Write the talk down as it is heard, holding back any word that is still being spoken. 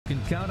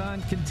can count on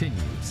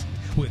continues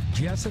with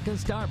Jessica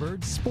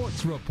Starbird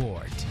Sports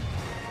Report.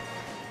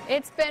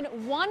 It's been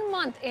 1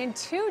 month and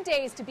 2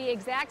 days to be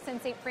exact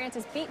since St.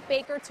 Francis beat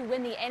Baker to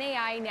win the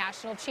NAIA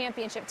National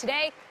Championship.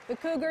 Today, the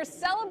Cougars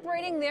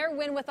celebrating their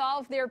win with all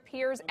of their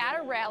peers at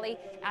a rally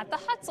at the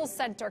Hutzel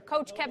Center.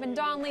 Coach Kevin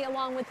Donnelly,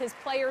 along with his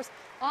players,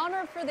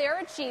 honored for their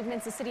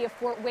achievements. The city of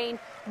Fort Wayne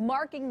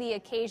marking the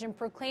occasion,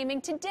 proclaiming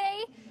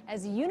today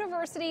as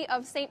University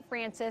of St.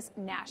 Francis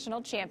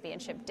National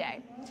Championship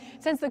Day.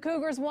 Since the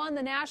Cougars won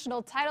the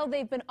national title,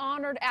 they've been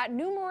honored at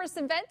numerous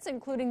events,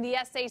 including the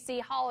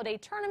SAC Holiday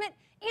Tournament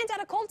and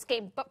at a Colts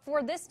game. But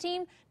for this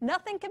team,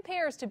 nothing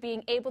compares to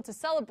being able to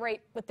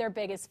celebrate with their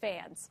biggest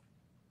fans.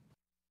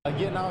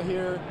 Getting out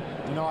here,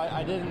 you know,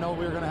 I didn't know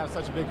we were going to have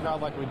such a big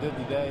crowd like we did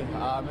today.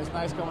 It's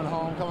nice coming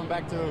home, coming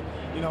back to,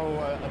 you know,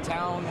 a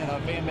town and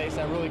a fan base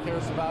that really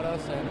cares about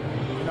us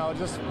and, you know,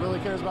 just really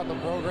cares about the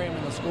program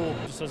and the school.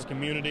 Just as a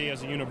community,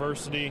 as a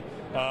university,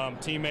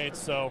 teammates,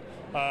 so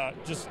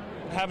just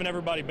having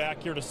everybody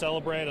back here to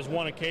celebrate as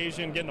one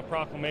occasion, getting the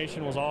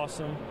proclamation was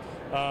awesome.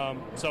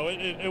 So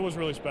it was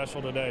really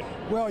special today.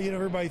 Well, you know,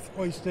 everybody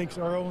always thinks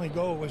our only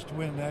goal was to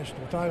win a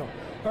national title.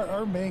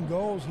 Our main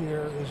goals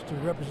here is to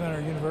represent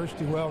our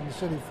university well in the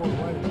city of Fort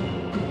Wayne.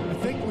 I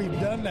think we've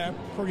done that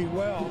pretty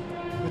well,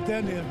 but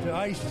then to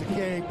ice the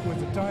cake with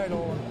the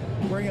title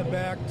and bring it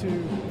back to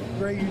a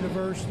great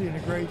university and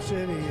a great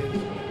city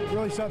is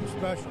really something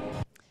special.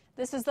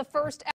 This is the first